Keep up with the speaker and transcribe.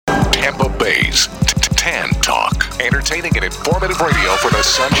Weekdays. Tan Talk. Entertaining and informative radio for the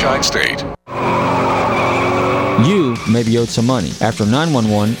Sunshine State. You may be owed some money. After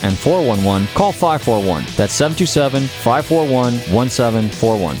 911 and 411, call 541. That's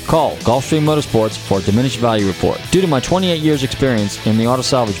 727-541-1741. Call Gulfstream Motorsports for a diminished value report. Due to my 28 years experience in the auto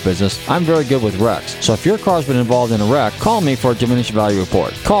salvage business, I'm very good with wrecks. So if your car's been involved in a wreck, call me for a diminished value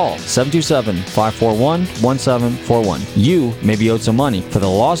report. Call 727-541-1741. You may be owed some money for the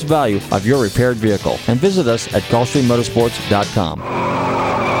lost value of your repaired vehicle. And visit us at GulfstreamMotorsports.com.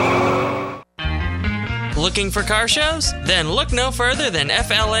 Looking for car shows? Then look no further than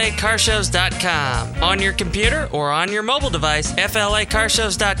FLACarshows.com. On your computer or on your mobile device,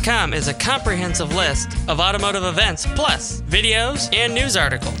 FLACarshows.com is a comprehensive list of automotive events, plus videos and news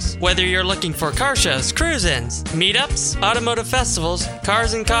articles. Whether you're looking for car shows, cruise-ins, meetups, automotive festivals,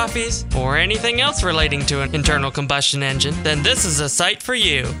 cars and coffees, or anything else relating to an internal combustion engine, then this is a site for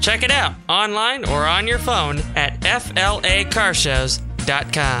you. Check it out online or on your phone at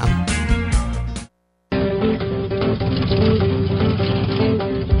FLACarshows.com.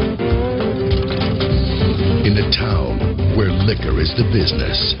 In a town where liquor is the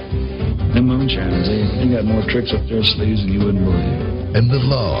business. The moonshiners, they got more tricks up their sleeves than you wouldn't believe. And the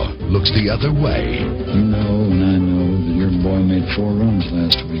law looks the other way. You know and I know that your boy made 4 runs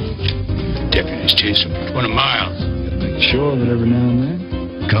last week. Deputies chased him for 20 miles. Gotta make sure that every now and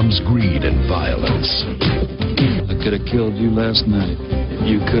then comes greed and violence. I could have killed you last night. If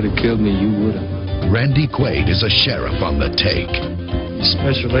you could have killed me, you would have. Randy Quaid is a sheriff on the take.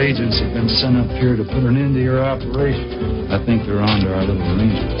 Special agents have been sent up here to put an end to your operation. I think they're on to our little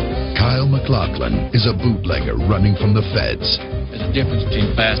arrangement. Kyle McLaughlin is a bootlegger running from the feds. There's a difference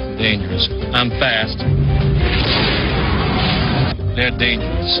between fast and dangerous. I'm fast. They're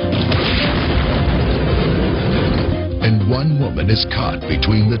dangerous. And one woman is caught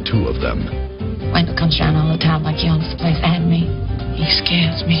between the two of them. Wendell comes around all the time like he owns the place and me. He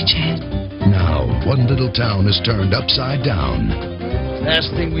scares me, Chad. Now, one little town is turned upside down.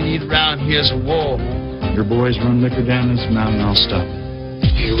 Last thing we need around here is a war. Your boys run liquor down this mountain, I'll stop it.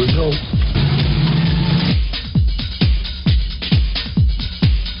 Here we go.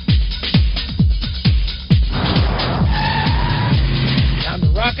 Time to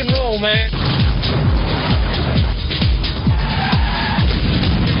rock and roll, man.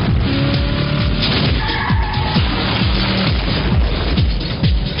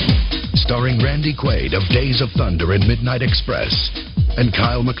 Starring Randy Quaid of Days of Thunder and Midnight Express, and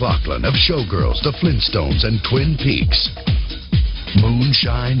Kyle MacLachlan of Showgirls, The Flintstones, and Twin Peaks.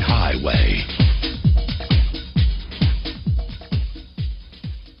 Moonshine Highway.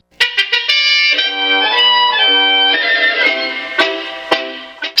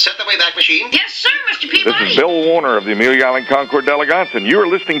 Set the Wayback Machine. Yes, sir, Mr. Peabody. This is Bill Warner of the Amelia Island Concord Delegates, and you're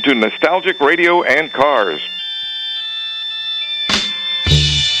listening to Nostalgic Radio and Cars.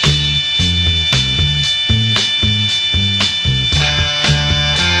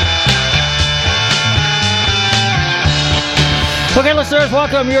 Okay, listeners,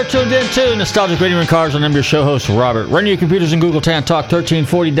 welcome. You're tuned in to Nostalgic Radio and Cars, and I'm your show host, Robert. Run your computers and Google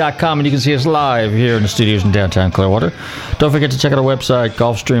TanTalk1340.com, and you can see us live here in the studios in downtown Clearwater. Don't forget to check out our website,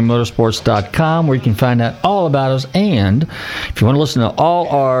 GulfstreamMotorsports.com, where you can find out all about us. And if you want to listen to all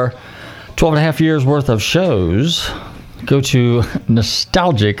our 12 and a half years worth of shows, go to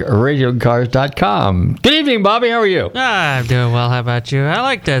nostalgicradiocars.com. Good evening, Bobby. How are you? I'm doing well. How about you? I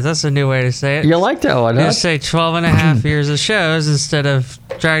like that. That's a new way to say it. You like that one, huh? Just say 12 and a half years of shows instead of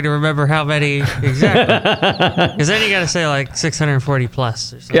trying to remember how many exactly. Because then you got to say like 640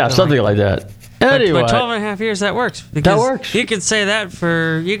 plus or something. Yeah, something like that. Anyway. But 12 and a half years, that works. That works. You could say that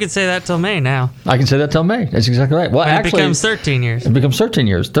till May now. I can say that till May. That's exactly right. Well, actually, it becomes 13 years. It becomes 13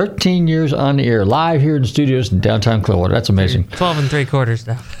 years. 13 years on the air, live here in the studios in downtown Clearwater. That's amazing. 12 and 3/4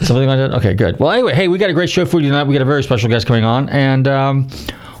 now. Something like that? Okay, good. Well, anyway, hey, we got a great show for you tonight. We got a very special guest coming on, and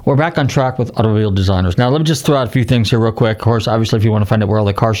we're back on track with automobile designers. Now, let me just throw out a few things here real quick. Of course, obviously, if you want to find out where all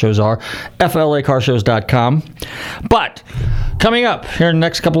the car shows are, FLACarshows.com. But coming up here in the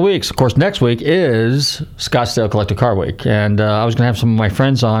next couple of weeks, of course, next week is Scottsdale Collector Car Week. And I was going to have some of my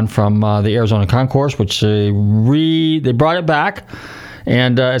friends on from the Arizona Concourse, which they brought it back.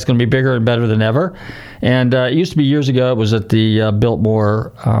 And it's going to be bigger and better than ever. And it used to be years ago, it was at the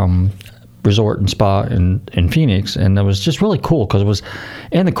Biltmore Resort and Spa in Phoenix, and it was just really cool because it was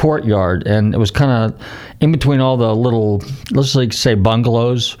in the courtyard, and it was kind of in between all the little, let's say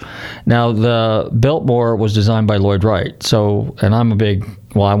bungalows. Now, the Biltmore was designed by Lloyd Wright, and I'm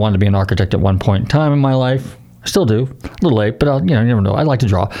I wanted to be an architect at one point in time in my life. Still do. A little late, but you never know. I like to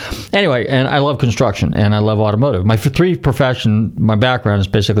draw. Anyway, and I love construction, and I love automotive. My my background is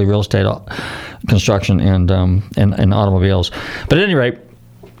basically real estate, construction, and automobiles. But at any rate,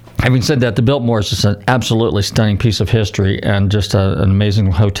 having said that, the Biltmore is just an absolutely stunning piece of history and just an amazing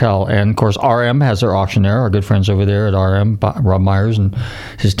hotel. And, of course, RM has their auction there, our good friends over there at RM, Rob Myers and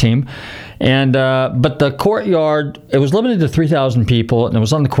his team. And but the courtyard, it was limited to 3,000 people, and it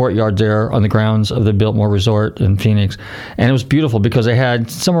was on the courtyard there on the grounds of the Biltmore Resort in Phoenix. And it was beautiful because they had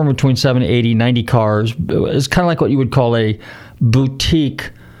somewhere between 70, 80, 90 cars. It's kind of like what you would call a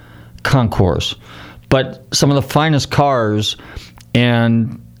boutique concourse. But some of the finest cars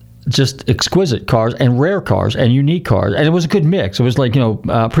and just exquisite cars and rare cars and unique cars. And it was a good mix. It was like,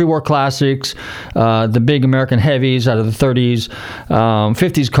 pre-war classics, the big American heavies out of the 30s,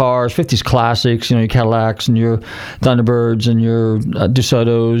 50s cars, 50s classics, your Cadillacs and your Thunderbirds and your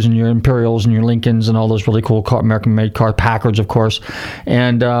DeSotos and your Imperials and your Lincolns and all those really cool American-made cars, Packards, of course.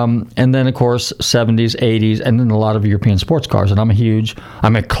 And then, of course, 70s, 80s, and then a lot of European sports cars. And I'm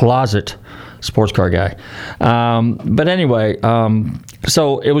a closet sports car guy. But anyway,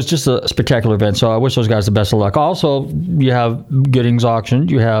 so it was just a spectacular event. So I wish those guys the best of luck. Also, you have Gooding's auction.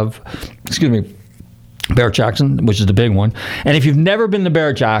 You have, Barrett-Jackson, which is the big one. And if you've never been to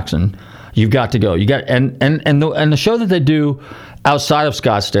Barrett-Jackson, you've got to go. You got and the show that they do outside of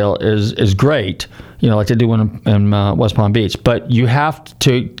Scottsdale is great. Like they do in West Palm Beach. But you have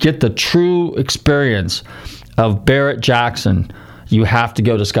to get the true experience of Barrett-Jackson. You have to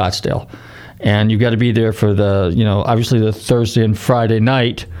go to Scottsdale. And you've got to be there for the, obviously the Thursday and Friday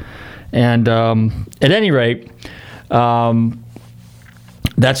night. And at any rate, that's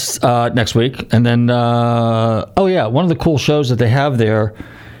next week. And then, one of the cool shows that they have there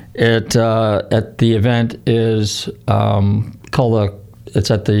at the event is it's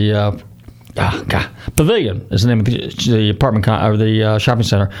at the Pavilion is the name of the apartment or the shopping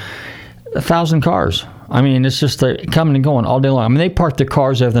center. 1,000 cars. I mean, it's just coming and going all day long. I mean, they parked their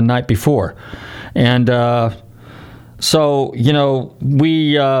cars there the night before. And so,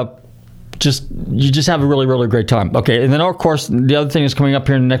 we you just have a really, really great time. Okay, and then, of course, the other thing that's coming up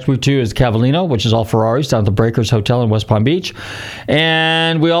here in the next week, too, is Cavallino, which is all Ferraris down at the Breakers Hotel in West Palm Beach.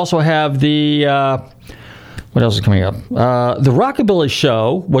 And we also have the... what else is coming up? The Rockabilly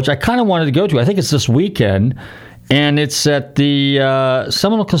Show, which I kind of wanted to go to. I think it's this weekend. And it's at the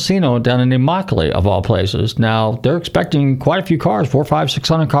Seminole Casino down in Immokalee, of all places. Now, they're expecting quite a few cars, 400, 500,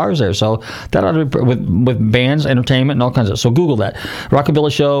 600 cars there. So that ought to be with bands, entertainment, and all kinds of stuff. So Google that.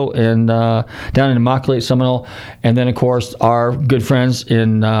 Rockabilly Show down in Immokalee, Seminole. And then, of course, our good friends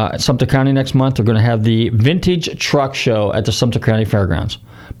in Sumter County next month are going to have the Vintage Truck Show at the Sumter County Fairgrounds.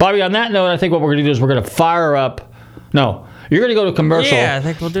 Bobby, on that note, I think what we're going to do is we're going to fire up... No. You're going to go to commercial. Yeah, I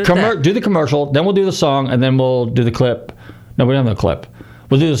think we'll do that. Do the commercial, then we'll do the song, and then we'll do the clip. No, we don't have the clip.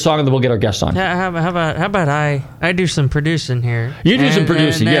 We'll do the song, and then we'll get our guest on. How about I do some producing here? You do some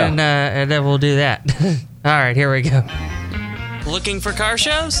producing, and then we'll do that. All right, here we go. Looking for car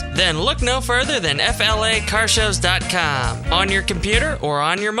shows? Then look no further than FLACarshows.com. On your computer or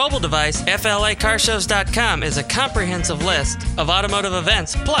on your mobile device, FLACarshows.com is a comprehensive list of automotive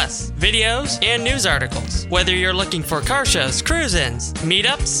events, plus videos and news articles. Whether you're looking for car shows, cruise-ins,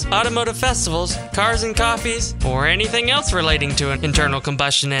 meetups, automotive festivals, cars and coffees, or anything else relating to an internal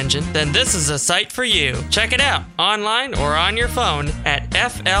combustion engine, then this is a site for you. Check it out online or on your phone at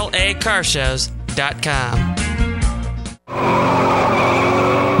FLACarshows.com.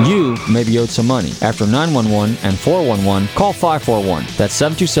 You may be owed some money. After 911 and 411, call 541. That's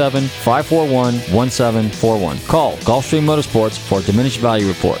 727-541-1741. Call Gulfstream Motorsports for a diminished value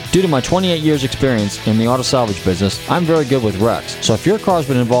report. Due to my 28 years experience in the auto salvage business, I'm very good with wrecks. So if your car's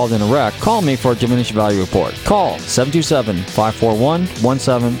been involved in a wreck, call me for a diminished value report. Call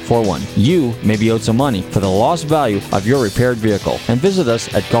 727-541-1741. You may be owed some money for the lost value of your repaired vehicle. And visit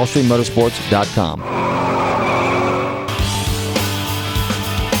us at GulfstreamMotorsports.com.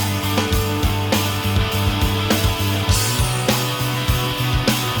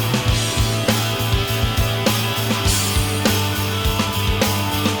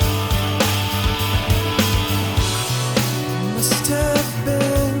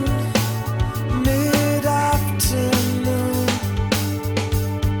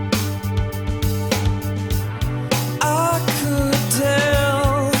 I could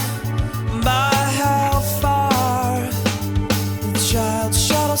tell by how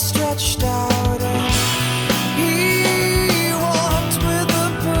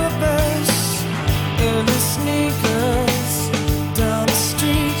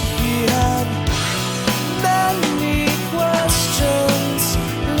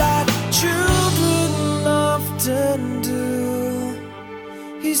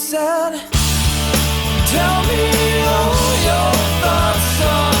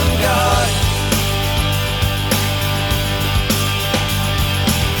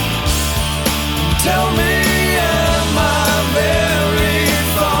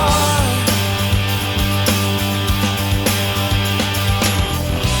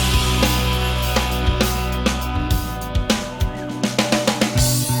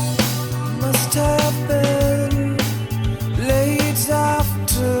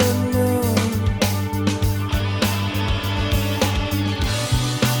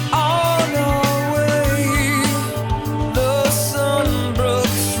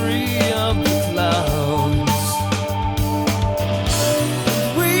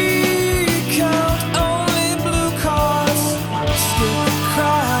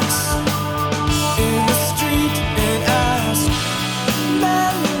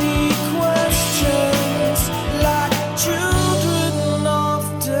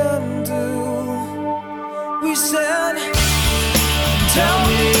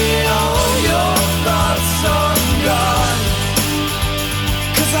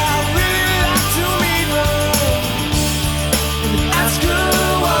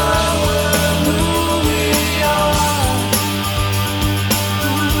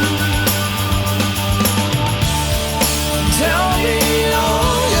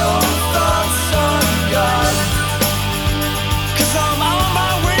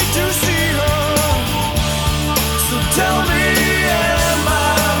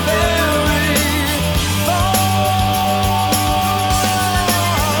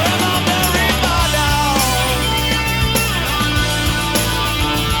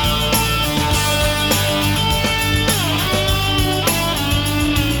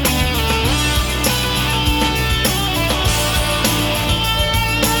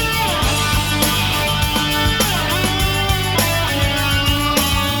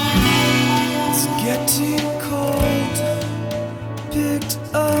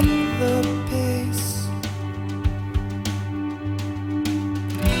up the pace.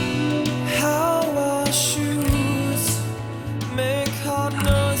 How our shoes make hard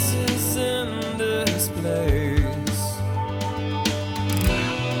noises in this place.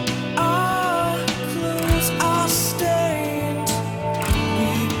 Our clothes are stained.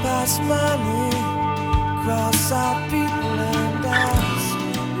 We pass money, cross our people and ask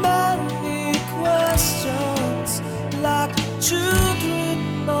many questions like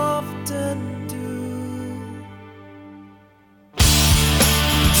children often do.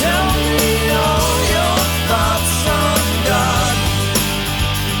 Tell me all your thoughts on God,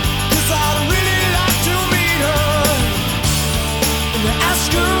 'cause I'd really like to meet her and ask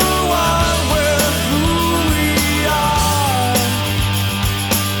her why we're who we are.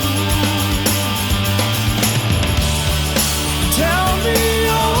 Tell me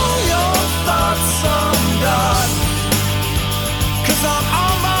all your thoughts on God, 'cause I'm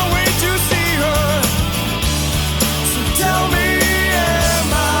on my way to see her. So tell me,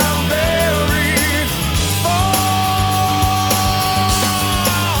 am I very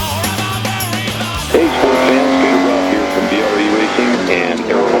Hey, sports fans, Peter Ruff here from BRE Racing and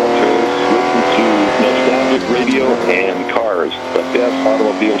Airport Trails. Listen to Nostalgic Radio and Cars, the best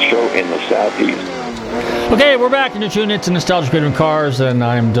automobile show in the Southeast. Okay, we're back, and you're tuned into Nostalgic Radio and Cars, and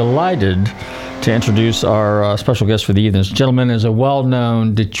I'm delighted to introduce our special guest for the evening. This gentleman is a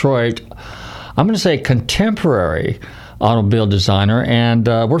well-known Detroit, I'm going to say contemporary automobile designer, and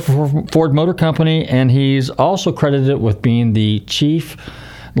worked for Ford Motor Company, and he's also credited with being the chief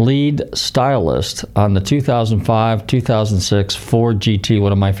lead stylist on the 2005-2006 Ford GT,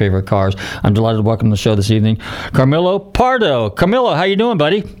 one of my favorite cars. I'm delighted to welcome to the show this evening, Camilo Pardo. Camilo, how you doing,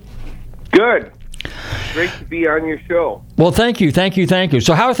 buddy? Good. Great to be on your show. Well, thank you.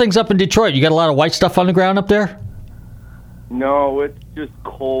 So how are things up in Detroit? You got a lot of white stuff on the ground up there? No, it's just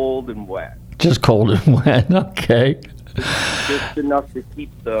cold and wet. Just cold and wet. Okay. Just enough to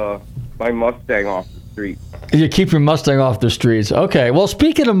keep my Mustang off the street. You keep your Mustang off the streets. Okay. Well,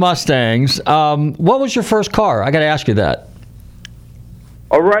 speaking of Mustangs, what was your first car? I got to ask you that.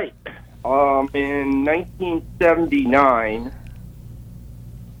 All right. In 1979,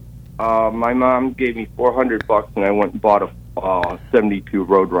 my mom gave me $400, and I went and bought a 72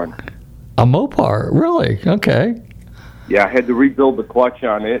 Roadrunner. A Mopar, really? Okay. Yeah, I had to rebuild the clutch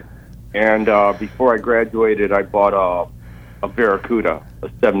on it, and before I graduated, I bought a Barracuda, a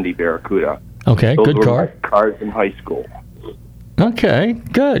 70 Barracuda. Okay, Those good were car. my cars in high school. Okay,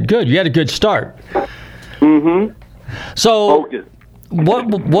 good. You had a good start. Mm-hmm. So, Focus.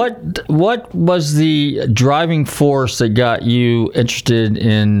 what was the driving force that got you interested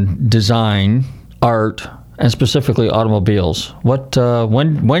in design, art, and specifically automobiles? What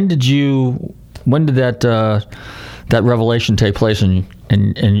when did that revelation take place in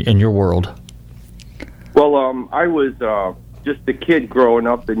your world? Well, I was just a kid growing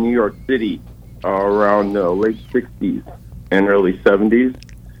up in New York City around the late 60s and early 70s,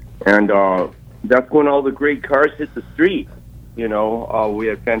 and that's when all the great cars hit the street. You know, we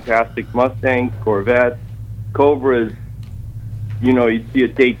had fantastic Mustangs, Corvettes, Cobras. You know, you'd see a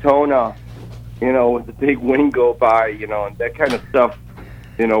Daytona, you know, with a big wing go by, you know, and that kind of stuff,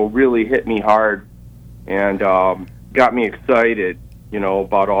 you know, really hit me hard and got me excited, you know,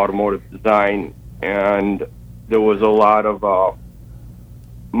 about automotive design. And there was a lot of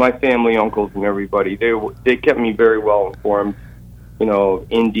my family, uncles, and everybody. They kept me very well informed, you know,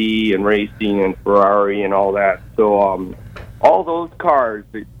 Indy and racing and Ferrari and all that. So all those cars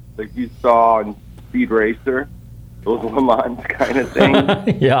that you saw in Speed Racer, those Le Mans kind of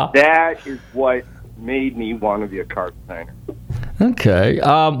things, yeah, that is what made me want to be a car designer. Okay.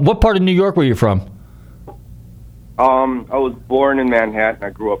 What part of New York were you from? I was born in Manhattan. I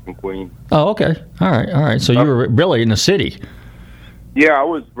grew up in Queens. Oh, okay. All right. So you were really in the city. Yeah, I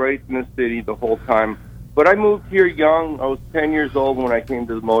was raised in the city the whole time. But I moved here young. I was 10 years old when I came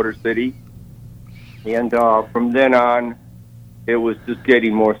to the Motor City. And from then on, it was just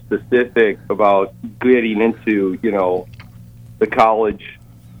getting more specific about getting into, you know, the college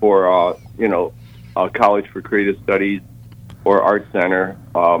for, College for Creative Studies or Art Center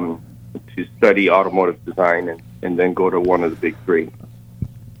to study automotive design and then go to one of the big three.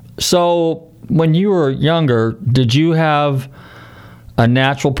 So when you were younger, did you have a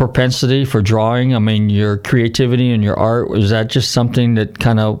natural propensity for drawing? I mean, your creativity and your art, was that just something that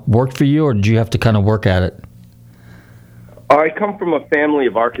kind of worked for you, or did you have to kind of work at it? I come from a family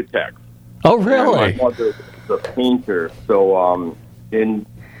of architects. Oh, really? My mother was a painter. So in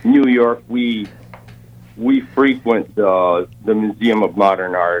New York, we frequent the Museum of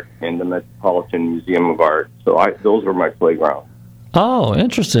Modern Art and the Metropolitan Museum of Art. So those were my playgrounds. Oh,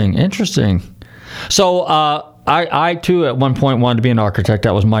 interesting. So I too at one point wanted to be an architect.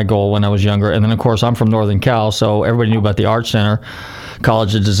 That was my goal when I was younger. And then of course I'm from Northern Cal, so everybody knew about the Art Center,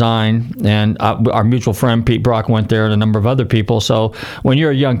 College of Design, and our mutual friend Pete Brock went there, and a number of other people. So when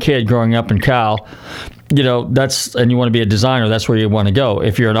you're a young kid growing up in Cal, you know, and you want to be a designer, that's where you want to go.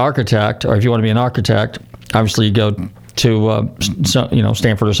 If you're an architect, or if you want to be an architect, obviously you go to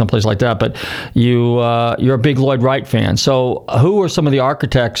Stanford or someplace like that. But you're a big Lloyd Wright fan. So who are some of the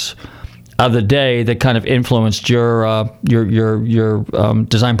architects of the day that kind of influenced your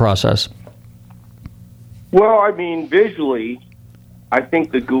design process? Well, I mean, visually, I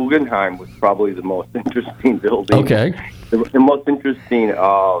think the Guggenheim was probably the most interesting building. Okay. The most interesting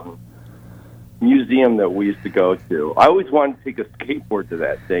museum that we used to go to. I always wanted to take a skateboard to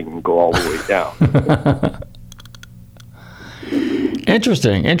that thing and go all the way down.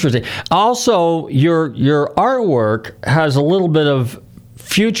 Interesting. Also, your artwork has a little bit of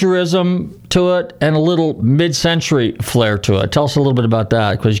futurism to it and a little mid-century flair to it. Tell us a little bit about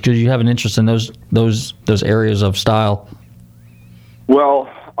that, because you have an interest in those areas of style. Well,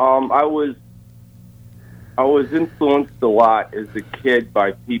 I was influenced a lot as a kid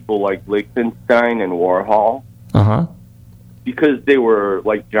by people like Lichtenstein and Warhol. Because they were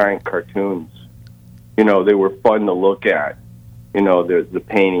like giant cartoons. You know, they were fun to look at. You know, the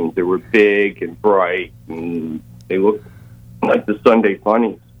paintings, they were big and bright, and they looked like the Sunday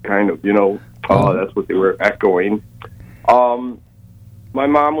Funnies, kind of, you know. That's what they were echoing. My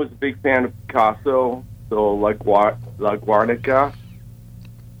mom was a big fan of Picasso, so like La Guernica,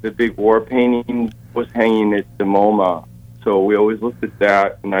 the big war painting, was hanging at the MoMA. So we always looked at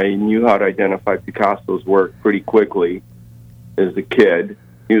that, and I knew how to identify Picasso's work pretty quickly as a kid.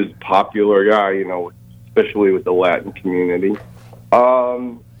 He was a popular guy, you know, especially with the Latin community. I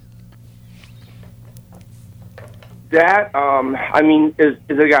mean, as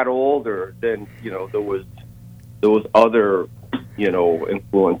I got older, then, you know, there was other, you know,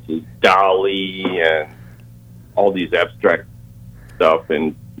 influences, Dali and all these abstract stuff,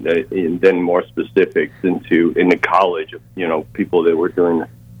 and then more specifics in the college of, you know, people that were doing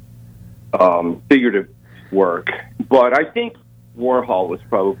figurative work. But I think Warhol was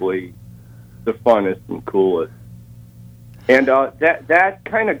probably the funnest and coolest. And that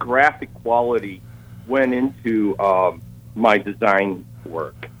kind of graphic quality went into my design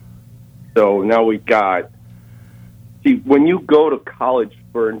work. So now we got... See, when you go to college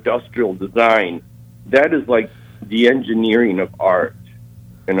for industrial design, that is like the engineering of art,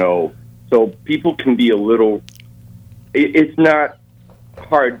 you know. So people can be a little... It's not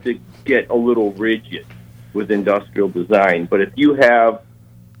hard to get a little rigid with industrial design, but if you have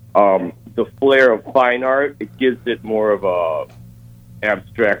the flair of fine art, it gives it more of a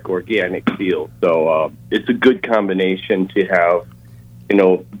abstract, organic feel. So it's a good combination to have, you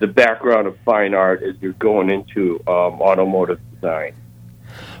know, the background of fine art as you're going into automotive design.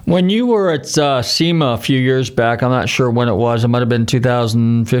 When you were at SEMA a few years back, I'm not sure when it was. It might have been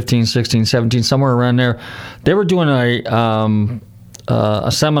 2015, 16, 17, somewhere around there. They were doing a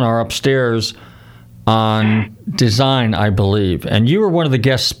seminar upstairs on design, I believe, and you were one of the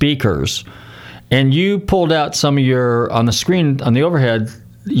guest speakers. And you pulled out some of on the screen, on the overhead,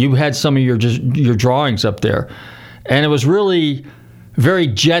 you had some of your drawings up there. And it was really very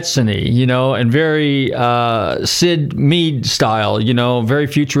Jetson-y, you know, and very Sid Mead style, you know, very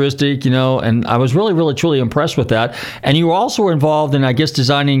futuristic, you know, and I was really, really, truly impressed with that. And you were also involved in, I guess,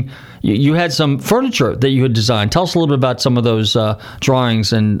 designing, you had some furniture that you had designed. Tell us a little bit about some of those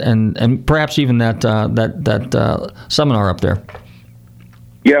drawings and perhaps even that seminar up there.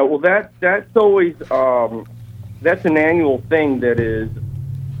 Yeah, well, that's always that's an annual thing that is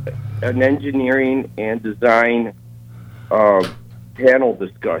an engineering and design panel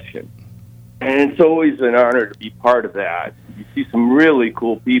discussion, and it's always an honor to be part of that. You see some really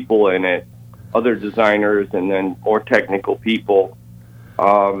cool people in it, other designers, and then more technical people.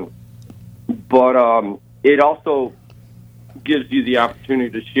 But it also gives you the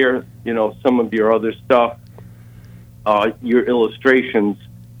opportunity to share, you know, some of your other stuff, your illustrations,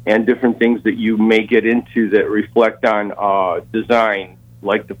 and different things that you may get into that reflect on design,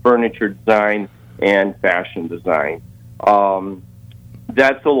 like the furniture design and fashion design.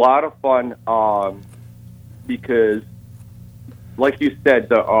 That's a lot of fun because, like you said,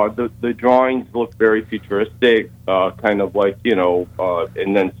 the drawings look very futuristic, kind of like, you know,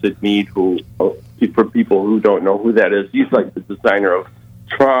 and then Sid Mead, who, for people who don't know who that is, he's like the designer of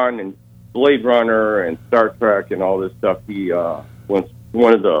Tron and Blade Runner and Star Trek and all this stuff. He was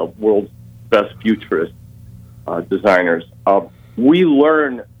one of the world's best futurist designers. We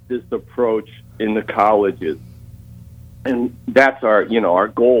learn this approach in the colleges, and that's our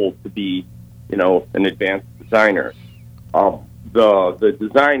goal to be, an advanced designer. The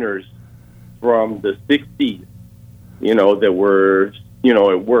designers from the 60s, that were,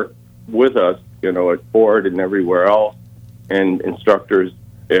 at work with us, at Ford and everywhere else, and instructors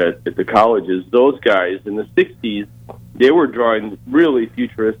at the colleges, those guys in the 60s, they were drawing really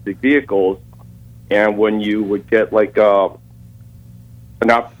futuristic vehicles. And when you would get like an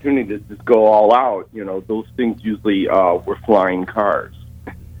opportunity to just go all out, those things usually were flying cars.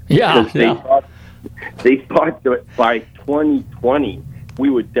 Yeah, they thought that by 2020 we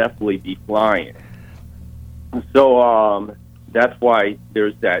would definitely be flying. So that's why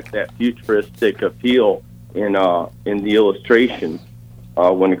there's that futuristic appeal in the illustration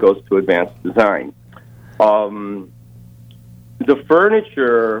when it goes to advanced design. The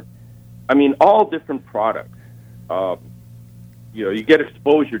furniture, all different products. You get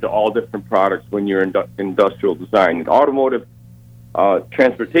exposure to all different products when you're in industrial design. And automotive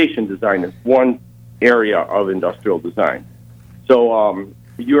transportation design is one area of industrial design. So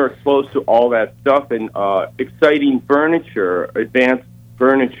you're exposed to all that stuff, and exciting furniture, advanced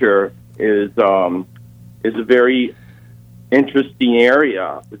furniture is a very interesting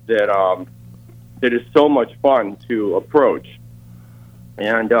area that is so much fun to approach,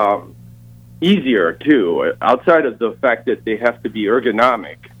 and easier too, outside of the fact that they have to be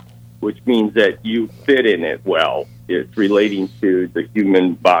ergonomic, which means that you fit in it well. It's relating to the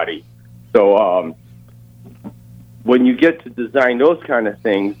human body. So when you get to design those kind of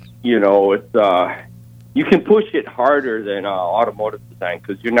things, it's you can push it harder than automotive design,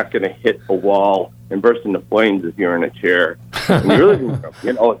 because you're not going to hit a wall and burst into flames if you're in a chair. In your living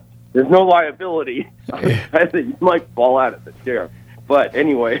room, there's no liability. You might fall out of the chair. But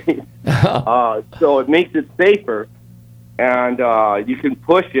anyway, so it makes it safer, and you can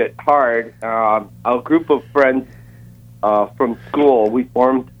push it hard. A group of friends from school, we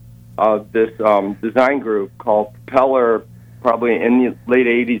formed this design group called Propeller, probably in the late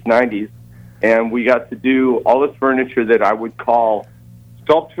 80s, 90s, and we got to do all this furniture that I would call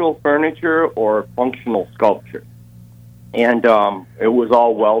sculptural furniture or functional sculpture. And it was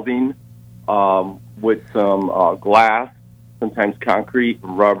all welding with some glass, sometimes concrete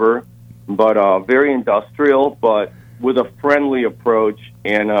and rubber, but very industrial, but with a friendly approach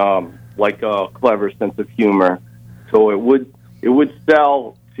and like a clever sense of humor. So it would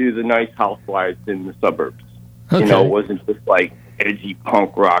sell to the nice housewives in the suburbs. Okay. It wasn't just like edgy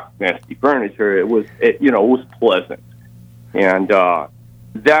punk rock nasty furniture. It was pleasant, and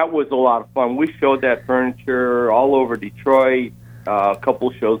that was a lot of fun. We showed that furniture all over Detroit, a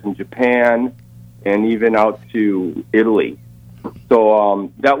couple shows in Japan, and even out to Italy.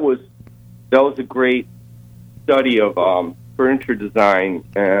 So that was a great study of furniture design,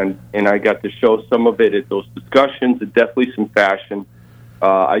 and I got to show some of it at those discussions, and definitely some fashion.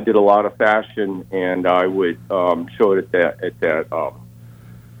 I did a lot of fashion, and I would show it at that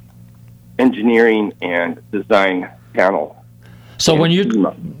engineering and design panel. So when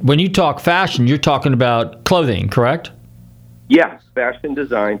you talk fashion, you're talking about clothing, correct? Yes, fashion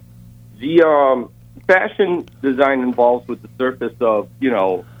design. The fashion design involves with the surface of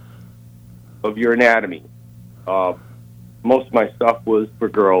your anatomy. Most of my stuff was for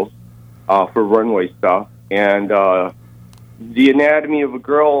girls, for runway stuff, and the anatomy of a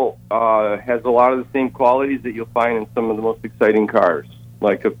girl has a lot of the same qualities that you'll find in some of the most exciting cars,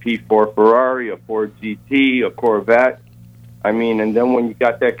 like a P4 Ferrari, a Ford GT, a Corvette. And then when you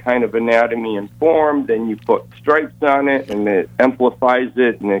got that kind of anatomy and form, then you put stripes on it, and it amplifies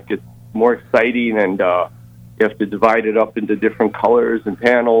it, and it gets more exciting, and you have to divide it up into different colors and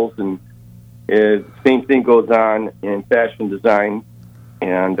panels, and the same thing goes on in fashion design,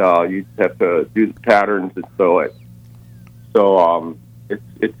 and you just have to do the patterns and sew it. So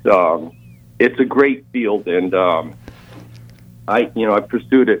it's a great field, and I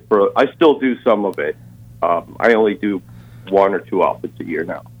pursued it I still do some of it. I only do 1 or 2 outfits a year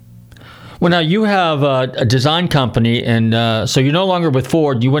now. Well, now you have a design company, and so you're no longer with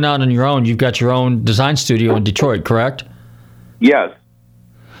Ford. You went out on your own. You've got your own design studio in Detroit, correct? Yes.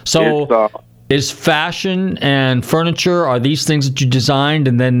 So is fashion and furniture, are these things that you designed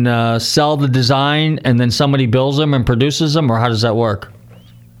and then sell the design and then somebody builds them and produces them, or how does that work?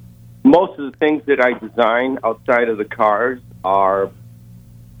 Most of the things that I design outside of the cars are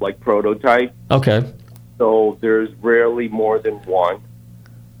like prototypes. Okay. So there's rarely more than one.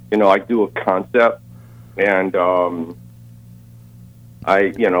 I do a concept, and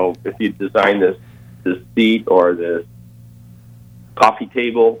if you design this seat or this coffee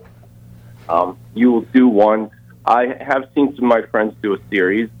table, you will do one. I have seen some of my friends do a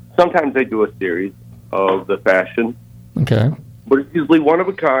series. Sometimes I do a series of the fashion. Okay. But it's usually one of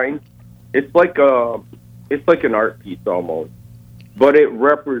a kind. It's like an art piece almost, but it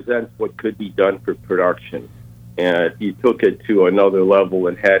represents what could be done for production. And if you took it to another level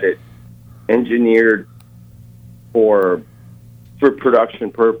and had it engineered for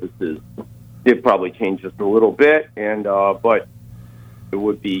production purposes, it'd probably change just a little bit, and but it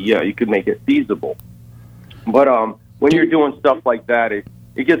would be, you could make it feasible. But when you're doing stuff like that, it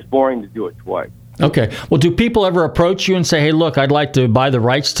gets boring to do it twice. Okay. Well, do people ever approach you and say, "Hey, look, I'd like to buy the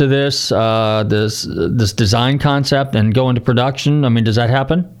rights to this this design concept and go into production"? I mean, does that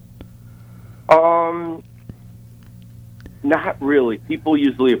happen? Not really. People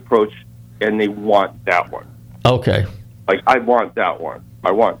usually approach and they want that one. Okay. Like, I want that one.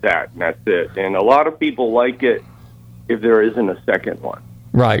 I want that, and that's it. And a lot of people like it if there isn't a second one.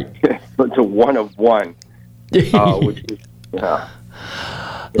 Right. It's a one of one. Which is,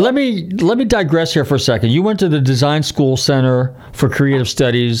 Let me digress here for a second. You went to the Design School Center for Creative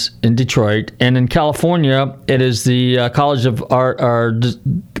Studies in Detroit, and in California, it is the College of Art, or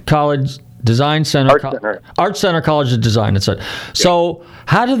College Design Center, Art Center College of Design. That's it. Yeah. So,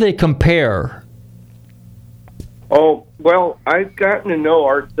 how do they compare? Oh, well, I've gotten to know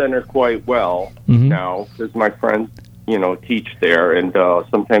Art Center quite well now because my friends, teach there, and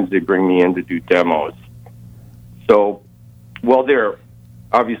sometimes they bring me in to do demos. So, well, they're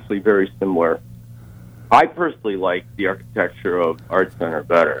obviously very similar. I personally like the architecture of Art Center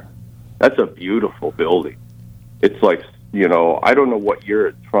better. That's a beautiful building. It's like, I don't know what year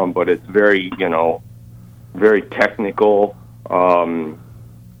it's from, but it's very, very technical. I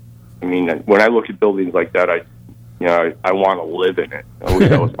mean, when I look at buildings like that, I want to live in it. I wish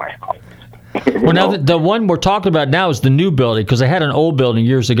that was my house. Well, now the one we're talking about now is the new building, because they had an old building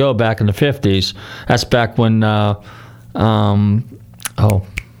years ago back in the 50s. That's back when, the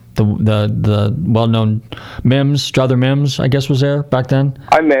well-known Mims, Strother Mims, I guess, was there back then.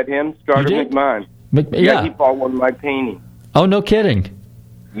 I met him, Strother McMahon. Yeah, he bought one of my paintings. Oh, no kidding.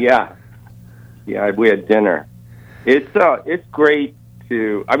 Yeah, we had dinner. It's great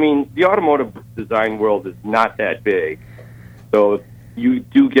to. I mean, the automotive design world is not that big, so you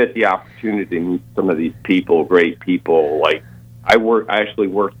do get the opportunity to meet some of these people, great people. Like I actually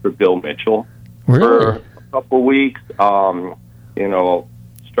worked for Bill Mitchell for a couple of weeks.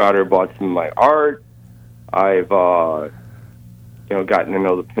 Strutter bought some of my art. I've gotten to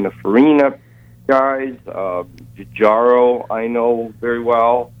know the Pininfarina guys. Giugiaro I know very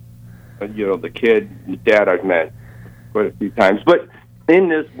well. The kid, the dad I've met quite a few times. But in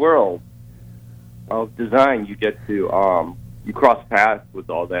this world of design, you get to you cross paths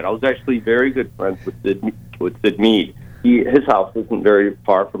with all that. I was actually very good friends with Sid Mead. His house isn't very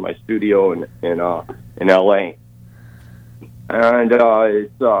far from my studio in L.A. And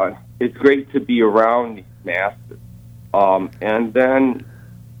it's great to be around these masters. And then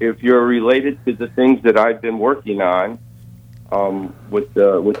if you're related to the things that I've been working on with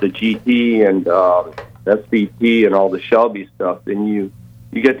the GT and SVT and all the Shelby stuff, then you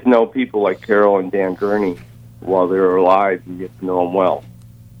get to know people like Carol and Dan Gurney while they're alive. You get to know them well.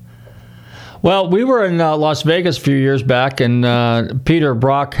 Well, we were in Las Vegas a few years back, and Peter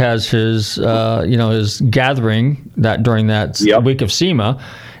Brock has his gathering during that week of SEMA,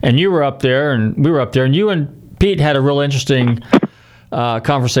 and you were up there, and we were up there, and you and Pete had a real interesting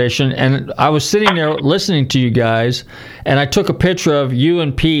conversation, and I was sitting there listening to you guys, and I took a picture of you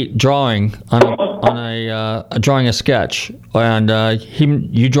and Pete drawing drawing a sketch, and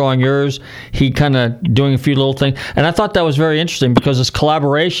you drawing yours, he kind of doing a few little things, and I thought that was very interesting because it's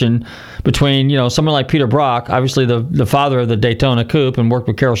collaboration between someone like Peter Brock, obviously the father of the Daytona Coupe, and worked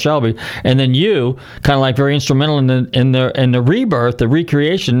with Carroll Shelby, and then you kind of like very instrumental in the rebirth, the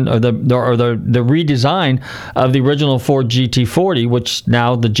recreation, or the redesign of the original Ford GT40, which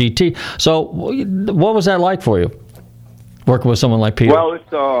now the GT. So, what was that like for you, working with someone like Peter? Well,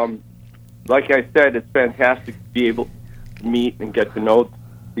 it's like I said, it's fantastic to be able to meet and get to know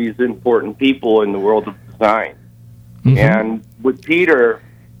these important people in the world of design. Mm-hmm. And with Peter,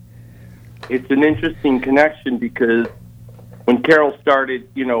 it's an interesting connection because when Carroll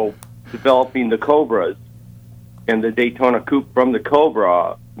started, developing the Cobras and the Daytona Coupe from the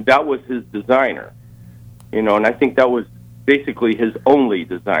Cobra, that was his designer, and I think that was basically his only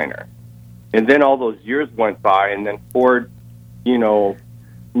designer. And then all those years went by, and then Ford,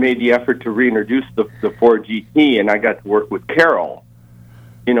 made the effort to reintroduce the Ford GT, and I got to work with Carroll,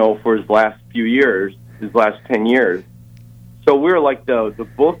 for his last few years, his last 10 years. So we were like the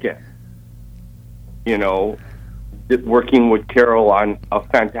bookend, working with Carroll on a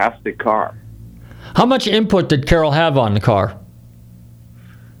fantastic car. How much input did Carroll have on the car?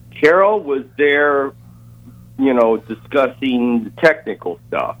 Carroll was there discussing the technical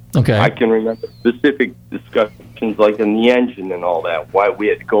stuff. Okay. I can remember specific discussions like in the engine and all that, why we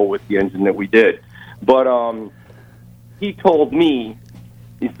had to go with the engine that we did. But he told me,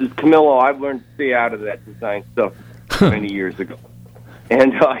 he says, Camilo, I've learned to stay out of that design stuff many years ago.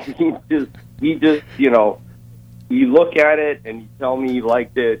 And he just, you look at it and you tell me he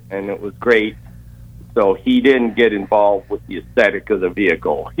liked it and it was great. So he didn't get involved with the aesthetic of the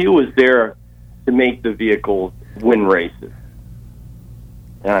vehicle. He was there to make the vehicles win races.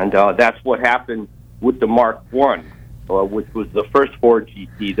 And that's what happened with the Mark I, which was the first Ford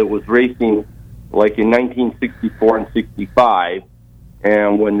GT that was racing like in 1964 and 65.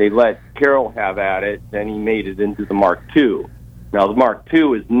 And when they let Carroll have at it, then he made it into the Mark II. Now, the Mark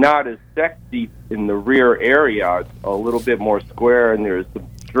II is not as sexy in the rear area. It's a little bit more square, and there's some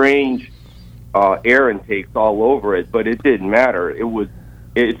strange air intakes all over it, but it didn't matter.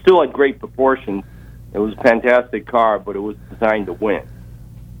 It still had great proportions. It was a fantastic car, but it was designed to win,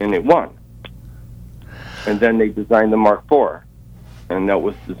 and it won. And then they designed the Mark IV, and that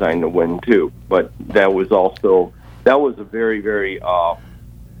was designed to win too. But that was a very, very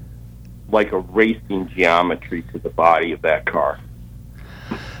like a racing geometry to the body of that car.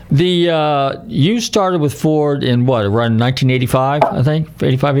 You started with Ford in what, around 1985, I think?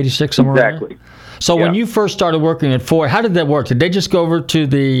 85, 86, somewhere around there? Exactly. So when you first started working at Ford, how did that work? Did they just go over to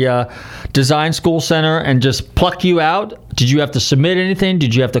the design school center and just pluck you out? Did you have to submit anything?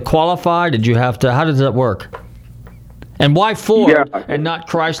 Did you have to qualify? How did that work? And why Ford and not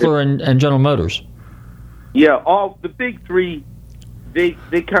Chrysler and General Motors? Yeah, all the big three, they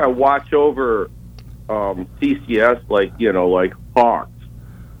kind of watch over CCS like hawks,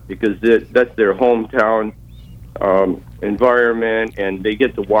 because that's their hometown environment, and they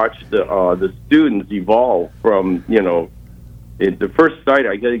get to watch the students evolve from the first sight.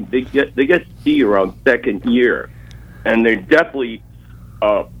 They get to see around second year, and they definitely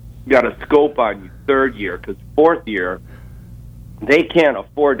got a scope on you third year, because fourth year they can't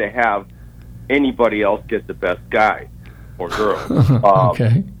afford to have anybody else get the best guy or girl.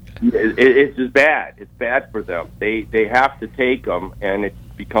 Okay. It's just bad. It's bad for them. They have to take them, and it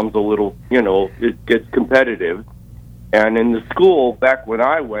becomes a little, it gets competitive. And in the school, back when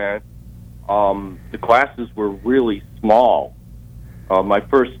I went, the classes were really small. My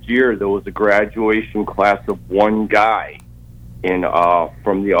first year, there was a graduation class of one guy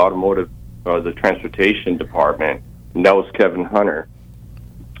from the automotive, the transportation department, and that was Kevin Hunter,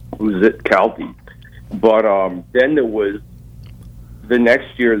 who's at Calty. But then there was, the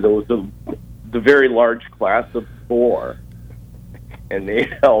next year, there was the very large class of 4, and they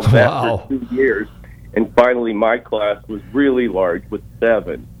held that for 2 years. And finally, my class was really large with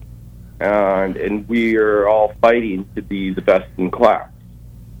 7, and we are all fighting to be the best in class.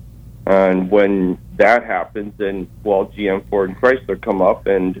 And when that happens, then GM, Ford, and Chrysler come up,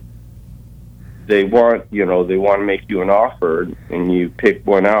 and they want to make you an offer, and you pick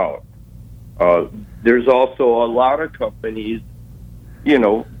one out. There's also a lot of companies,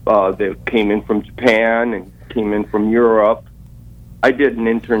 that came in from Japan and came in from Europe. I did an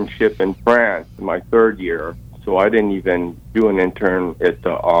internship in France in my third year, so I didn't even do an intern at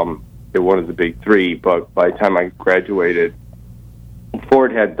one of the big three. But by the time I graduated,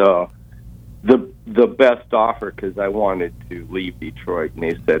 Ford had the best offer, because I wanted to leave Detroit, and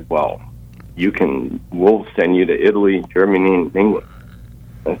they said, "Well, we'll send you to Italy, Germany, and England."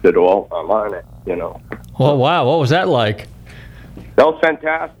 I said, "Well, I'm on it." Oh wow, what was that like? That was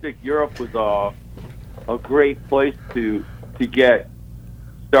fantastic. Europe was a great place to get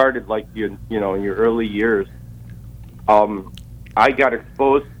started, like in your early years. I got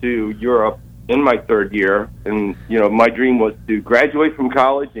exposed to Europe in my third year, and my dream was to graduate from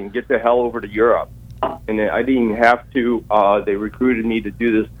college and get the hell over to Europe. And I didn't even have to. They recruited me to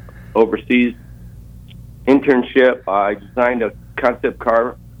do this overseas internship. I designed a concept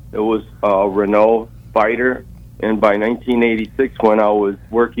car. It was a Renault Spider, and by 1986, when I was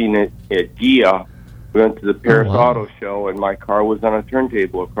working at GIA, we went to the Paris Auto Show, and my car was on a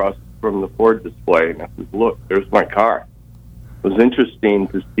turntable across from the Ford display. And I said, "Look, there's my car." It was interesting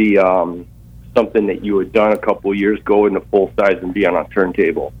to see something that you had done a couple of years ago into full size and be on a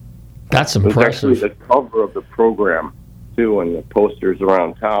turntable. That's impressive. It was actually the cover of the program, too, and the posters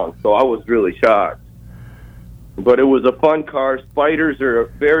around town. So I was really shocked. But it was a fun car. Spiders are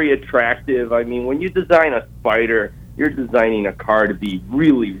very attractive. I mean, when you design a Spider, you're designing a car to be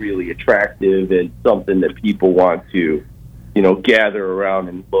really, really attractive and something that people want to, gather around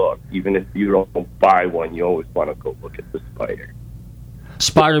and look. Even if you don't buy one, you always want to go look at the Spider.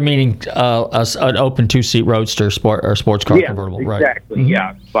 Spider meaning an open 2-seat roadster sports car convertible, right? Exactly. Mm-hmm.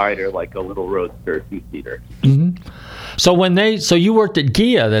 Yeah, Spider, like a little roadster 2-seater. Mm-hmm. So you worked at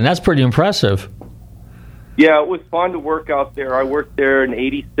Gia, then? That's pretty impressive. Yeah, it was fun to work out there. I worked there in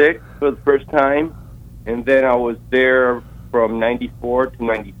 '86 for the first time, and then I was there from '94 to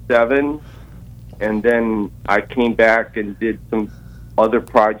 '97, and then I came back and did some other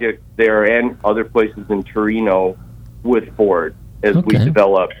projects there and other places in Torino with Ford as we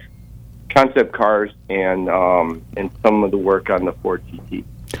developed concept cars and some of the work on the Ford GT.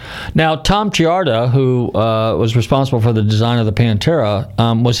 Now, Tom Chiarda, who was responsible for the design of the Pantera,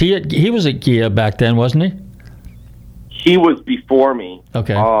 he was at Gia back then, wasn't he? He was before me.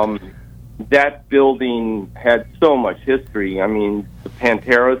 Okay. That building had so much history. I mean, the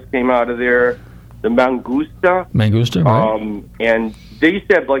Panteras came out of there, the Mangusta, right. And they used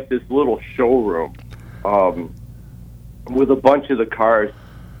to have like this little showroom with a bunch of the cars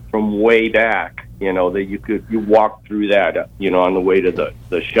from way back. You know, that you walk through that, you know, on the way to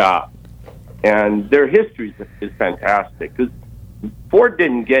the shop. And their history is fantastic because Ford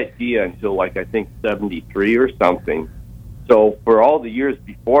didn't get Gia until like I think '73 or something. So for all the years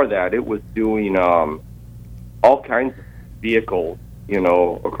before that, it was doing all kinds of vehicles, you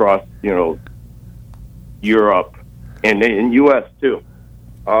know, across, you know, Europe and in U.S. too.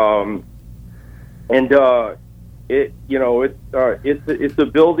 It, you know, it's a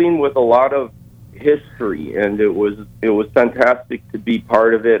building with a lot of history, and it was fantastic to be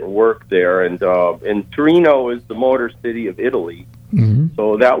part of it and work there. And Torino is the motor city of Italy,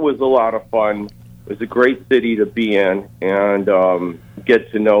 so that was a lot of fun. It was a great city to be in and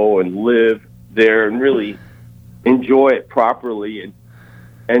get to know and live there and really enjoy it properly.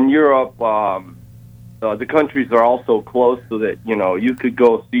 And Europe, the countries are also close so that, you know, you could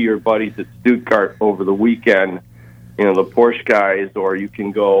go see your buddies at Stuttgart over the weekend, you know, the Porsche guys, or you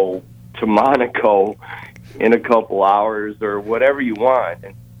can go to Monaco in a couple hours or whatever you want.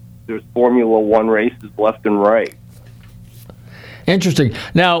 And there's Formula One races left and right. Interesting.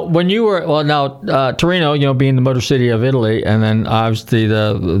 Now, when you were Torino, you know, being the motor city of Italy, and then obviously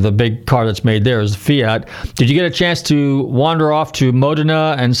the big car that's made there is the Fiat. Did you get a chance to wander off to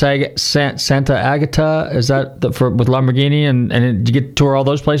Modena and Santa Agata? Is that with Lamborghini? And did you get to tour all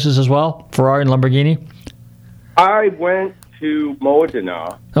those places as well, Ferrari and Lamborghini? I went to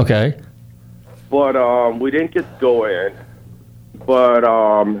Modena. Okay. But we didn't get to go in. But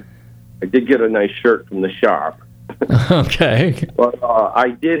I did get a nice shirt from the shop. Okay. But I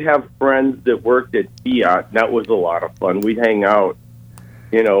did have friends that worked at Fiat, and that was a lot of fun. We'd hang out,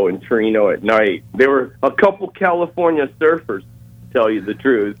 you know, in Torino at night. There were a couple California surfers, to tell you the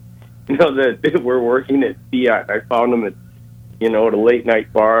truth, you know, that were working at Fiat. I found them at, you know, at a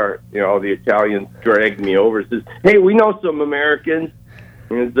late-night bar. You know, the Italians dragged me over and says, "Hey, we know some Americans."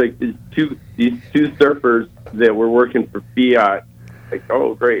 And it's like these two surfers that were working for Fiat. Like,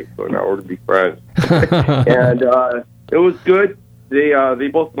 oh, great! So now we're to be friends, and it was good. They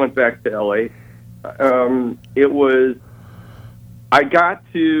both went back to LA. I got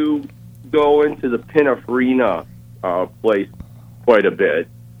to go into the Pininfarina place quite a bit.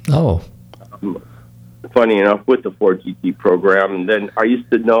 Oh, funny enough, with the Ford GT program, and then I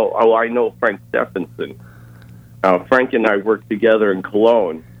used to know. Oh, I know Frank Stephenson. Frank and I worked together in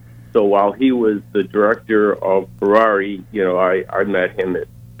Cologne. So while he was the director of Ferrari, you know, I met him at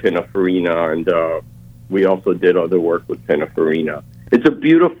Pininfarina, and we also did other work with Pininfarina. It's a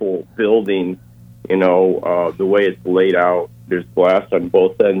beautiful building, you know, the way it's laid out. There's glass on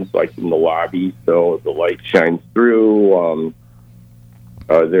both ends, like in the lobby, so the light shines through.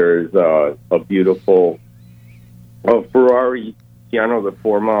 There's a beautiful Ferrari Piano da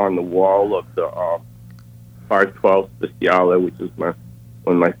Forma on the wall of the R12 Speciale, which is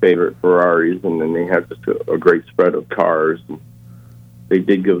one of my favorite Ferraris, and then they have just a great spread of cars. And they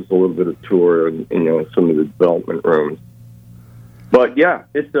did give us a little bit of tour and, you know, some of the development rooms. But yeah,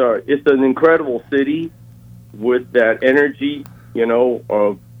 it's an incredible city with that energy, you know,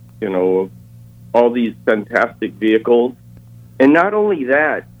 of all these fantastic vehicles. And not only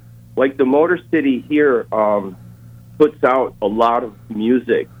that, like the Motor City here puts out a lot of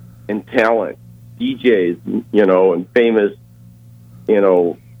music and talent, DJs, you know, and famous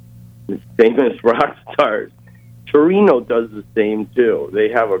rock stars. Torino does the same too. They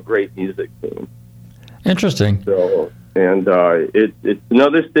have a great music scene. Interesting. So, and it's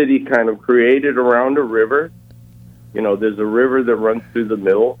another city kind of created around a river. You know, there's a river that runs through the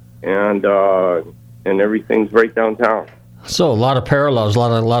middle, and everything's right downtown. So a lot of parallels, a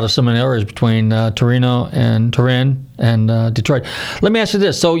lot of similarities between Torino and Turin and Detroit. Let me ask you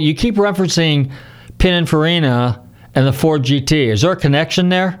this: so you keep referencing Pininfarina and the Ford GT. Is there a connection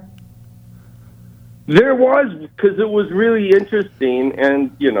there? There was, because it was really interesting,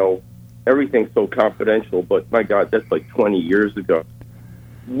 and, everything's so confidential, but my God, that's like 20 years ago.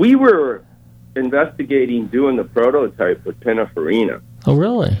 We were investigating doing the prototype with Pininfarina. Oh,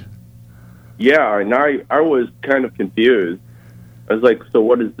 really? Yeah, and I was kind of confused. I was like, so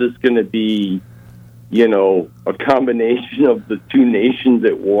what is this going to be, a combination of the two nations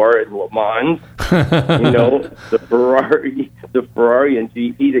at war in Le Mans? the Ferrari and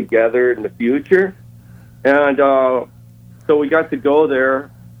GT together in the future? And so we got to go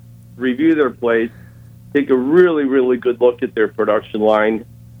there, review their place, take a really, really good look at their production line.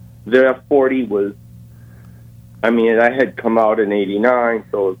 Their F40 was, I had come out in '89,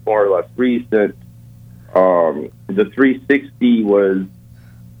 so it was more or less recent. The 360 was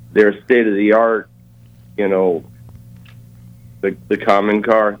their state-of-the-art, the common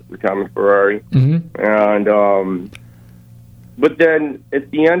car, the common Ferrari. Mm-hmm. And but then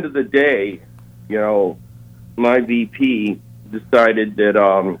at the end of the day, my VP decided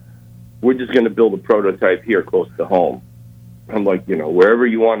that we're just going to build a prototype here close to home. I'm like, wherever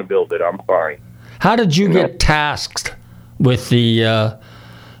you want to build it, I'm fine. How did you get tasked with the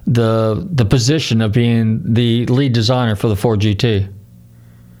position of being the lead designer for the Ford GT?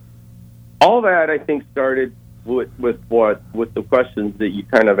 All that, I think, started with the questions that you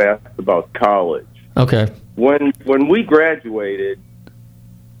kind of asked about college. Okay. When we graduated,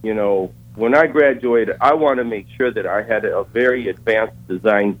 when I graduated, I want to make sure that I had a very advanced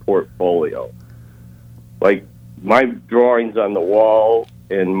design portfolio. Like my drawings on the wall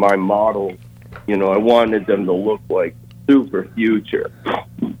and my models, I wanted them to look like super future.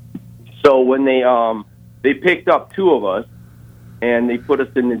 So when they picked up two of us and they put us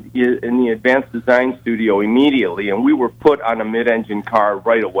in the advanced design studio immediately, and we were put on a mid-engine car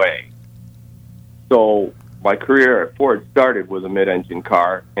right away. So my career at Ford started with a mid-engine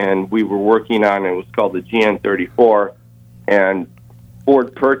car, and we were working on, it was called the GN34, and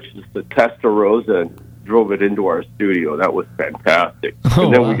Ford purchased the Testarossa and drove it into our studio. That was fantastic.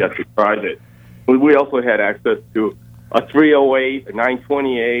 And then we got to drive it. We also had access to a 308, a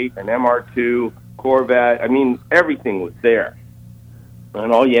 928, an MR2, Corvette. Everything was there.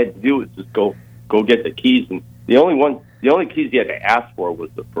 And all you had to do was just go get the keys. And the only keys you had to ask for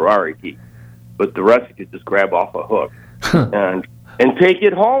was the Ferrari key. But the rest you could just grab off a hook and take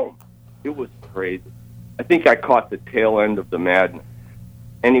it home. It was crazy. I think I caught the tail end of the madness.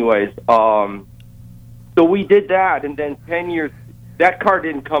 Anyways, so we did that, and then 10 years, that car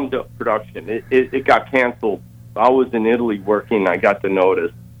didn't come to production. It got canceled. I was in Italy working. I got the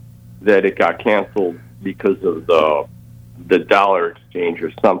notice that it got canceled because of the dollar exchange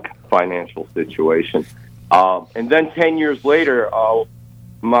or some financial situation. And then 10 years later,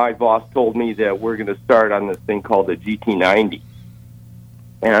 my boss told me that we're going to start on this thing called the GT90.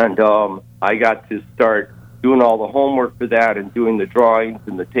 And I got to start doing all the homework for that and doing the drawings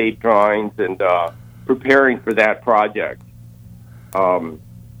and the tape drawings and preparing for that project.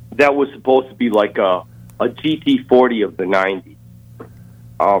 That was supposed to be like a GT40 of the 90s.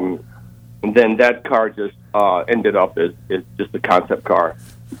 And then that car just ended up as just a concept car.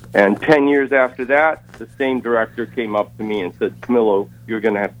 And 10 years after that, the same director came up to me and said, Camilo, you're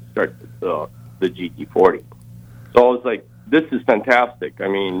going to have to start the GT40. So I was like, this is fantastic. It's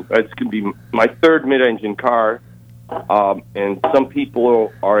going to be my third mid-engine car. And some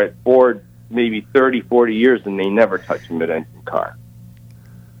people are at Ford maybe 30, 40 years, and they never touch a mid-engine car.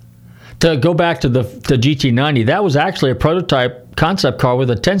 To go back to the GT90, that was actually a prototype concept car with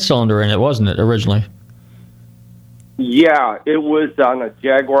a 10-cylinder in it, wasn't it, originally? Yeah, it was on a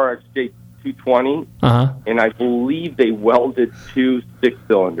Jaguar XJ220, and I believe they welded two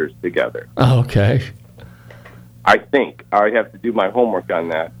 6-cylinders together. Oh, okay. I think. I have to do my homework on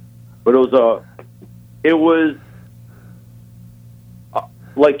that. But it was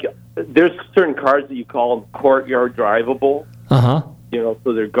like, there's certain cars that you call courtyard drivable.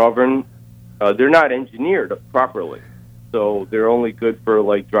 So they're governed. They're not engineered properly. So they're only good for,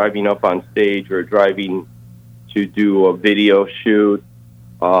 like, driving up on stage or driving to do a video shoot,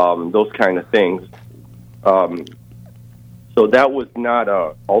 those kind of things. So that was not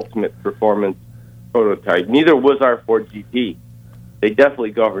a ultimate performance prototype. Neither was our Ford GT. They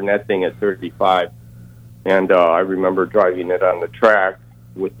definitely governed that thing at 35. And I remember driving it on the track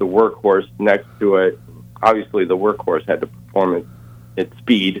with the workhorse next to it. Obviously, the workhorse had to perform at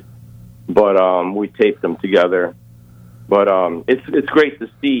speed, but we taped them together. But it's great to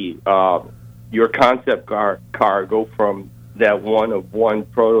see your concept car go from that one-of-one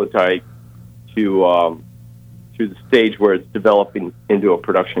prototype to the stage where it's developing into a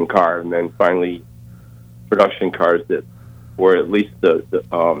production car, and then finally production cars that were at least the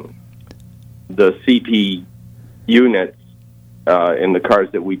CP units in the cars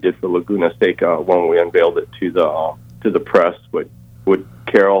that we did for Laguna Seca when we unveiled it to the press. With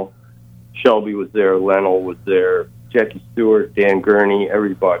Carol Shelby was there, Lennell was there, Jackie Stewart, Dan Gurney,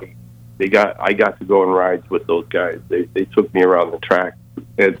 everybody. I got to go on rides with those guys. They took me around the track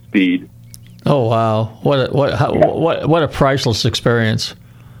at speed. Oh wow! What a priceless experience.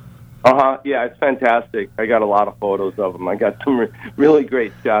 Yeah, it's fantastic. I got a lot of photos of them. I got some really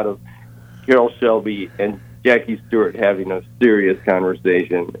great shot of Carol Shelby and Jackie Stewart having a serious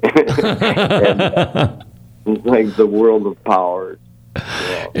conversation. And, like the world of power.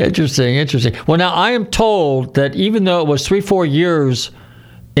 Yeah. Interesting. Well, now I am told that even though it was 3-4 years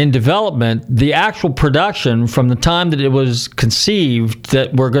in development, the actual production from the time that it was conceived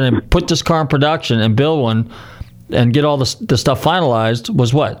that we're going to put this car in production and build one and get all the stuff finalized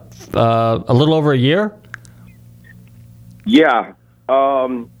was what? A little over a year? Yeah.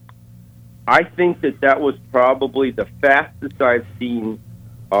 I think that was probably the fastest I've seen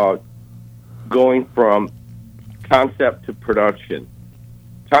going from concept to production.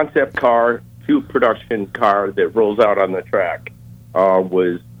 Concept car to production car that rolls out on the track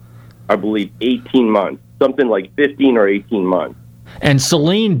was, I believe, 18 months. Something like 15 or 18 months. And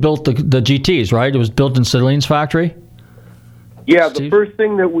Celine built the GTs, right? It was built in Celine's factory? Yeah, Steve? The first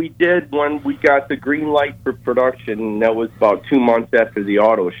thing that we did when we got the green light for production, that was about 2 months after the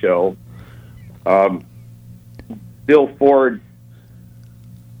auto show, Bill Ford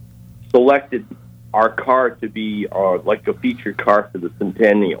selected our car to be like a featured car for the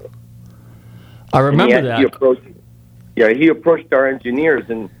Centennial. I remember that. He approached our engineers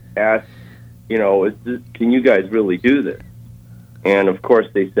and asked, can you guys really do this? And, of course,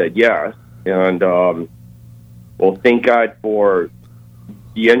 they said yes. And, well, thank God for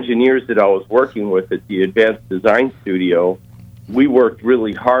the engineers that I was working with at the Advanced Design Studio. We worked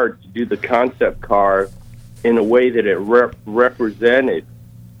really hard to do the concept car in a way that it represented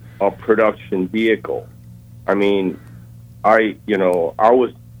a production vehicle. I mean, I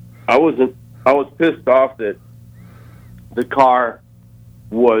was pissed off that the car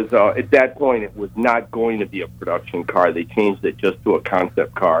was at that point it was not going to be a production car. They changed it just to a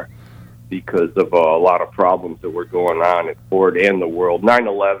concept car because of a lot of problems that were going on at Ford and the world.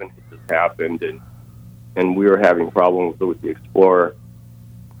 9/11 had just happened, and we were having problems with the Explorer.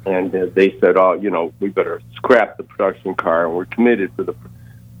 And they said, we better scrap the production car, and we're committed for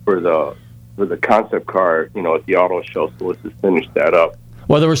the concept car, at the auto show. So let's just finish that up.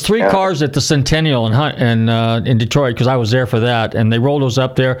 Well, there was 3 cars at the Centennial in Detroit because I was there for that, and they rolled those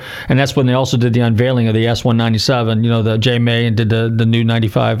up there, and that's when they also did the unveiling of the S197, the J. May, and did the new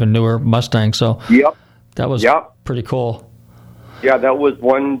 95 and newer Mustang. So that was pretty cool. Yeah, that was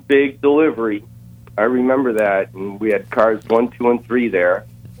one big delivery. I remember that, and we had cars 1, 2, and 3 there,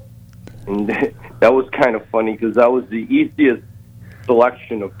 and that was kind of funny because that was the easiest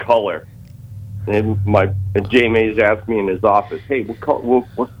selection of color. And Jay Mays asked me in his office, "Hey,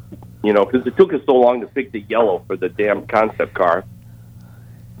 what because it took us so long to pick the yellow for the damn concept car."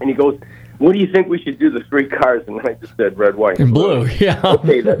 And he goes, "What do you think we should do the 3 cars?" And I just said red, white, and blue. Yeah.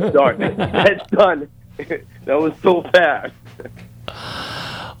 Okay, that's done. That's done. That was so fast.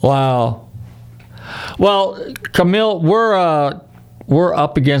 Wow. Well, Camille, we're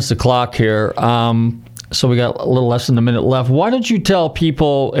up against the clock here. So we got a little less than a minute left. Why don't you tell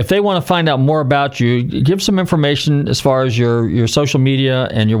people, if they want to find out more about you, give some information as far as your social media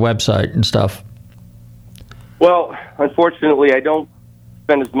and your website and stuff. Well, unfortunately, I don't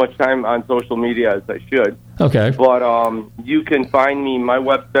spend as much time on social media as I should. Okay. But you can find me. My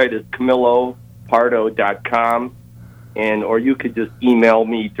website is CamiloPardo.com, or you could just email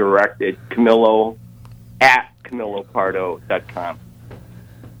me direct at CamiloPardo.com.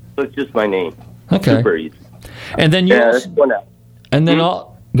 So it's just my name. Okay. Super easy. And then it's one L. And then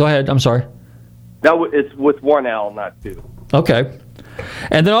go ahead. I'm sorry. No, it's with one L, not 2. Okay.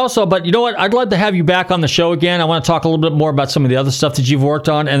 And then also, but you know what? I'd love to have you back on the show again. I want to talk a little bit more about some of the other stuff that you've worked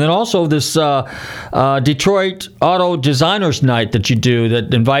on. And then also this Detroit Auto Designers Night that you do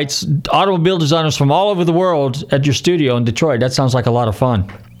that invites automobile designers from all over the world at your studio in Detroit. That sounds like a lot of fun.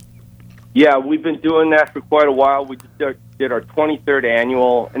 Yeah, we've been doing that for quite a while. We just did our 23rd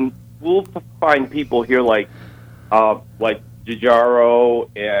annual, and we'll find people here like Giugiaro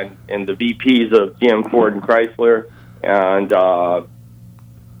and the VPs of GM, Ford, and Chrysler, and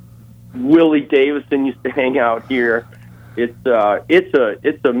Willie Davison used to hang out here. It's a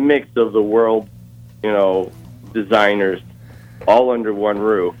mix of the world, designers, all under one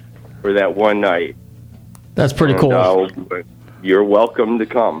roof for that one night. That's pretty cool. you're welcome to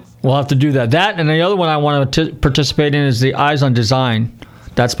come. We'll have to do that. That and the other one I want to participate in is the Eyes on Design.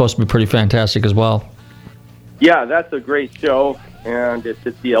 That's supposed to be pretty fantastic as well. Yeah, that's a great show, and it's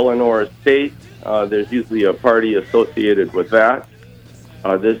at the Eleanor Estate. There's usually a party associated with that.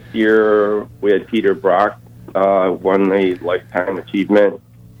 This year, we had Peter Brock won the Lifetime Achievement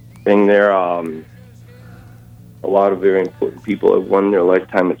thing there. A lot of very important people have won their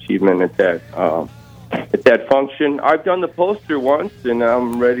Lifetime Achievement at that function. I've done the poster once, and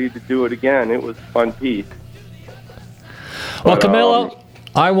I'm ready to do it again. It was a fun piece. Well, Camilo,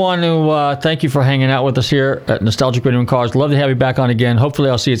 I want to thank you for hanging out with us here at Nostalgic Radio and Cars. Love to have you back on again. Hopefully,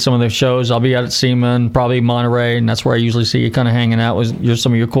 I'll see you at some of the shows. I'll be out at Seaman, probably Monterey, and that's where I usually see you kind of hanging out with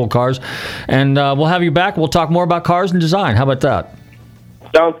some of your cool cars. And we'll have you back. We'll talk more about cars and design. How about that?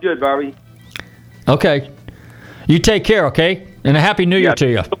 Sounds good, Bobby. Okay. You take care, okay? And a Happy New Year to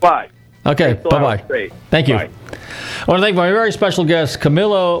you. Bye. Okay, bye-bye. Thank you. Bye. I want to thank my very special guest,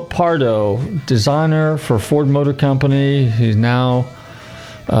 Camilo Pardo, designer for Ford Motor Company. He's now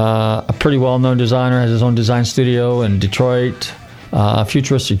a pretty well-known designer, has his own design studio in Detroit,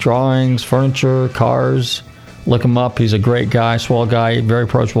 futuristic drawings, furniture, cars. Look him up. He's a great guy, swell guy, very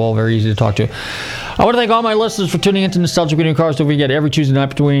approachable, very easy to talk to. I want to thank all my listeners for tuning into Nostalgic Radio and Cars. Don't forget, every Tuesday night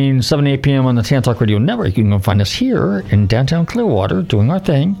between 7 and 8 p.m. on the Tan Talk Radio Network. You can find us here in downtown Clearwater doing our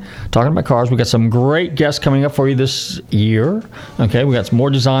thing, talking about cars. We got some great guests coming up for you this year. Okay, we got some more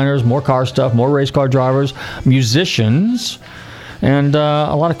designers, more car stuff, more race car drivers, musicians, and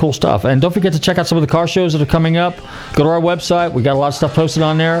a lot of cool stuff. And don't forget to check out some of the car shows that are coming up. Go to our website. We got a lot of stuff posted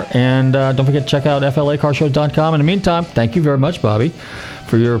on there. And don't forget to check out flacarshows.com. In the meantime, thank you very much, Bobby,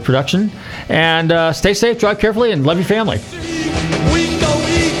 for your production. And stay safe, drive carefully, and love your family. Week to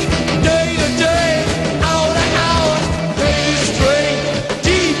week, day to day, hour to hour, day straight,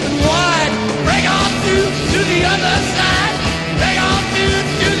 deep and wide. Break on through to the other side. Break on through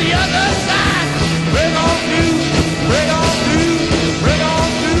to the other side. Break on through, break on through.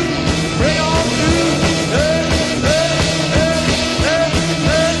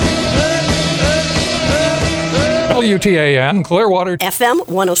 WTAN, Clearwater. FM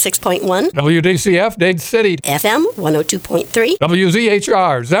 106.1. WDCF, Dade City. FM 102.3.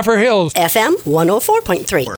 WZHR, Zephyr Hills. FM 104.3.